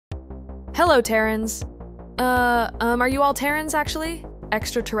Hello, Terrans. Are you all Terrans, actually?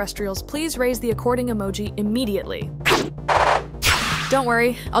 Extraterrestrials, please raise the according emoji immediately. Don't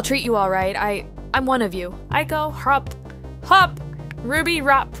worry, I'll treat you all right. I'm one of you. I go hop, hop, Ruby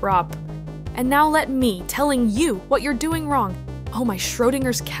rop rop. And now let me telling you what you're doing wrong. Oh, my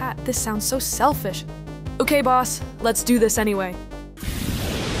Schrodinger's cat, this sounds so selfish. Okay, boss, let's do this anyway.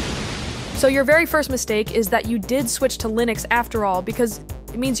 So your very first mistake is that you did switch to Linux after all because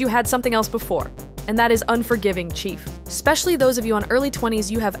it means you had something else before. And that is unforgiving, Chief. Especially those of you on early 20s,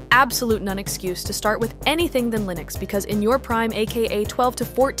 you have absolute none excuse to start with anything than Linux because in your prime, aka 12 to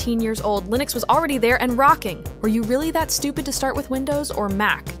 14 years old, Linux was already there and rocking. Were you really that stupid to start with Windows or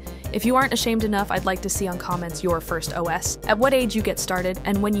Mac? If you aren't ashamed enough, I'd like to see on comments your first OS, at what age you get started,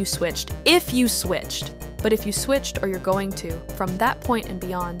 and when you switched, if you switched. But if you switched or you're going to, from that point and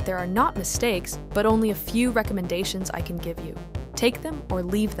beyond, there are not mistakes, but only a few recommendations I can give you. Take them or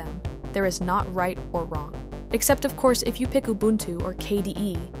leave them. There is not right or wrong. Except of course if you pick Ubuntu or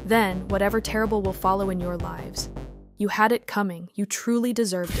KDE, then whatever terrible will follow in your lives. You had it coming, you truly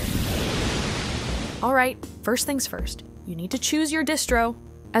deserved it. Alright, first things first, you need to choose your distro.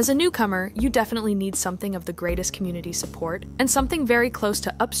 As a newcomer, you definitely need something of the greatest community support and something very close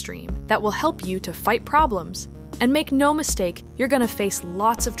to upstream that will help you to fight problems. And make no mistake, you're gonna face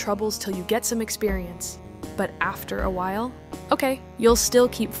lots of troubles till you get some experience. But after a while, okay, you'll still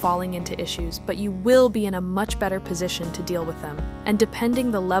keep falling into issues, but you will be in a much better position to deal with them. And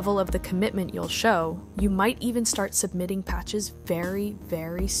depending the level of the commitment you'll show, you might even start submitting patches very,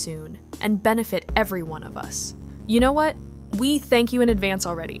 very soon and benefit every one of us. You know what? We thank you in advance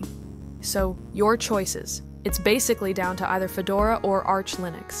already. So, your choices. It's basically down to either Fedora or Arch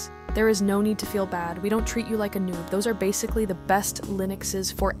Linux. There is no need to feel bad. We don't treat you like a noob. Those are basically the best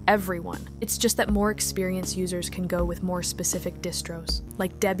Linuxes for everyone. It's just that more experienced users can go with more specific distros,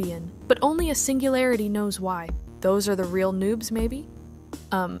 like Debian, but only a singularity knows why. Those are the real noobs, maybe?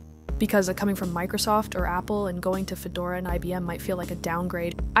 Because coming from Microsoft or Apple and going to Fedora and IBM might feel like a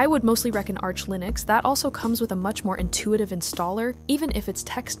downgrade. I would mostly reckon Arch Linux. That also comes with a much more intuitive installer, even if it's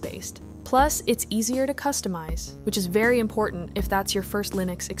text-based. Plus, it's easier to customize, which is very important if that's your first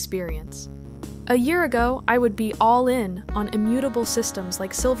Linux experience. A year ago, I would be all in on immutable systems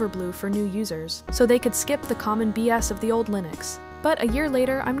like Silverblue for new users, so they could skip the common BS of the old Linux. But a year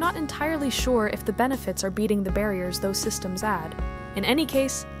later, I'm not entirely sure if the benefits are beating the barriers those systems add. In any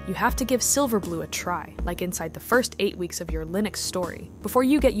case, you have to give Silverblue a try, like inside the first 8 weeks of your Linux story, before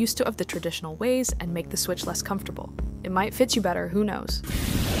you get used to the traditional ways and make the switch less comfortable. It might fit you better, who knows?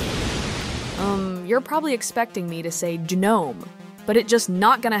 You're probably expecting me to say GNOME, but it's just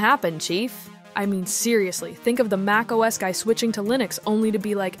not gonna happen, Chief. I mean, seriously, think of the macOS guy switching to Linux only to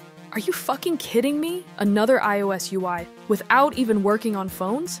be like, are you fucking kidding me? Another iOS UI, without even working on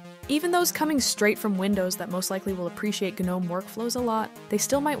phones? Even those coming straight from Windows that most likely will appreciate GNOME workflows a lot, they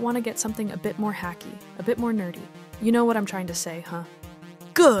still might want to get something a bit more hacky, a bit more nerdy. You know what I'm trying to say, huh?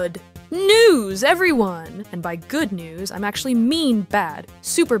 Good news, everyone! And by good news, I'm actually mean bad.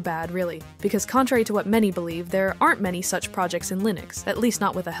 Super bad, really. Because contrary to what many believe, there aren't many such projects in Linux, at least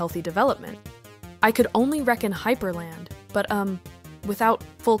not with a healthy development. I could only reckon Hyperland, but without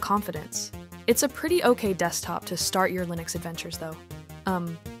full confidence. It's a pretty okay desktop to start your Linux adventures though.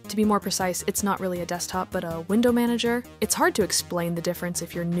 To be more precise, it's not really a desktop, but a window manager. It's hard to explain the difference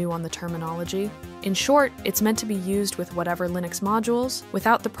if you're new on the terminology. In short, it's meant to be used with whatever Linux modules,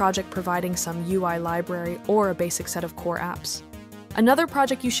 without the project providing some UI library or a basic set of core apps. Another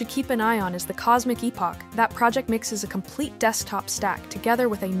project you should keep an eye on is the Cosmic Epoch. That project mixes a complete desktop stack together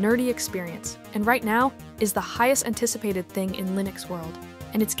with a nerdy experience, and right now is the highest anticipated thing in Linux world,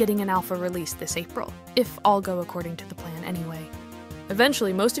 and it's getting an alpha release this April, if all go according to the plan anyway.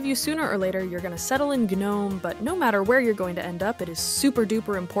 Eventually, most of you sooner or later, you're gonna settle in GNOME, but no matter where you're going to end up, it is super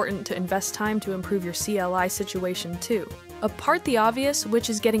duper important to invest time to improve your CLI situation too. Apart the obvious, which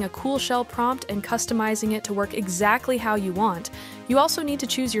is getting a cool shell prompt and customizing it to work exactly how you want, you also need to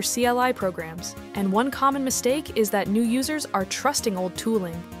choose your CLI programs. And one common mistake is that new users are trusting old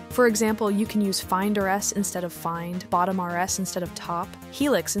tooling. For example, you can use FindRS instead of Find, BottomRS instead of Top,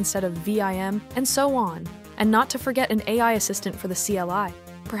 Helix instead of VIM, and so on. And not to forget an AI assistant for the CLI.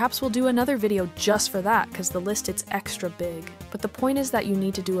 Perhaps we'll do another video just for that, because the list is extra big. But the point is that you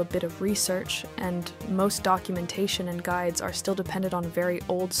need to do a bit of research, and most documentation and guides are still dependent on very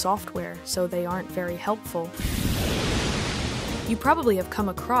old software, so they aren't very helpful. You probably have come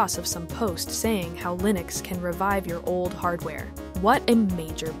across of some post saying how Linux can revive your old hardware. What a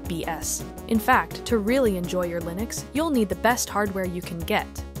major BS. In fact, to really enjoy your Linux, you'll need the best hardware you can get.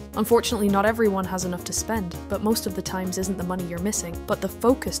 Unfortunately, not everyone has enough to spend, but most of the times isn't the money you're missing, but the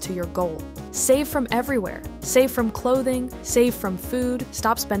focus to your goal. Save from everywhere. Save from clothing, save from food,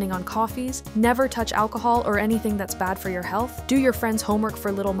 stop spending on coffees, never touch alcohol or anything that's bad for your health, do your friends' homework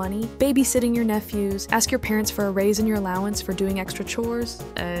for little money, babysitting your nephews, ask your parents for a raise in your allowance for doing extra chores,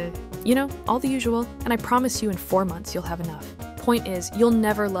 you know, all the usual, and I promise you in 4 months you'll have enough. Point is, you'll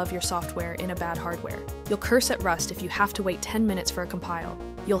never love your software in a bad hardware. You'll curse at Rust if you have to wait 10 minutes for a compile.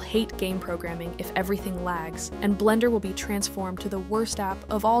 You'll hate game programming if everything lags, and Blender will be transformed to the worst app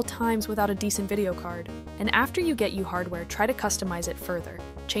of all times without a decent video card. And after you get you hardware, try to customize it further.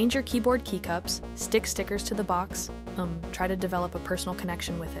 Change your keyboard keycups, stick stickers to the box, try to develop a personal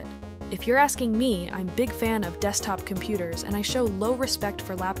connection with it. If you're asking me, I'm a big fan of desktop computers, and I show low respect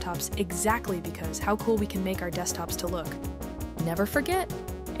for laptops exactly because how cool we can make our desktops to look. Never forget,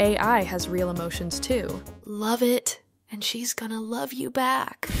 AI has real emotions too. Love it, and she's gonna love you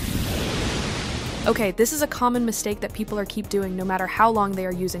back. Okay, this is a common mistake that people keep doing no matter how long they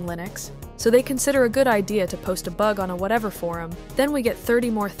are using Linux. So they consider a good idea to post a bug on a whatever forum, then we get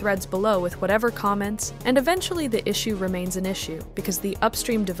 30 more threads below with whatever comments, and eventually the issue remains an issue because the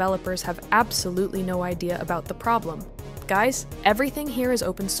upstream developers have absolutely no idea about the problem. Guys, everything here is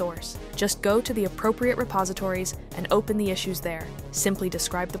open source. Just go to the appropriate repositories and open the issues there. Simply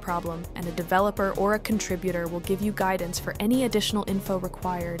describe the problem, and a developer or a contributor will give you guidance for any additional info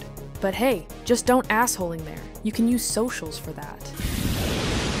required. But hey, just don't assholing there. You can use socials for that.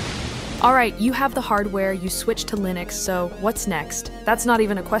 Alright, you have the hardware, you switch to Linux, so what's next? That's not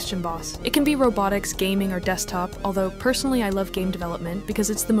even a question, boss. It can be robotics, gaming, or desktop, although personally I love game development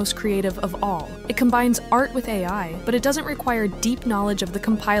because it's the most creative of all. It combines art with AI, but it doesn't require deep knowledge of the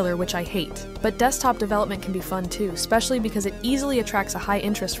compiler, which I hate. But desktop development can be fun too, especially because it easily attracts a high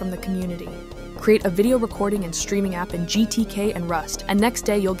interest from the community. Create a video recording and streaming app in GTK and Rust, and next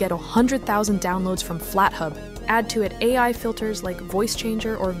day you'll get 100,000 downloads from FlatHub. Add to it AI filters like voice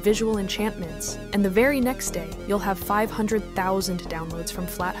changer or visual enchantments, and the very next day, you'll have 500,000 downloads from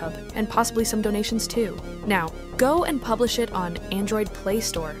FlatHub, and possibly some donations too. Now, go and publish it on Android Play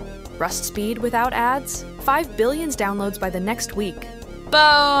Store. Rust speed without ads? 5 billion downloads by the next week.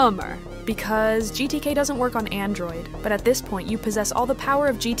 Bummer! Because GTK doesn't work on Android, but at this point you possess all the power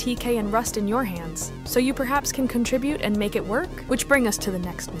of GTK and Rust in your hands, so you perhaps can contribute and make it work? Which brings us to the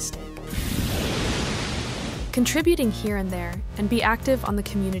next mistake. Contributing here and there and be active on the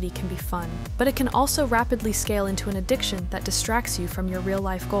community can be fun, but it can also rapidly scale into an addiction that distracts you from your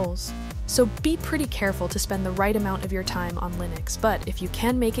real-life goals. So be pretty careful to spend the right amount of your time on Linux, but if you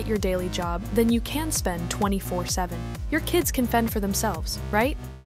can make it your daily job, then you can spend 24/7. Your kids can fend for themselves, right?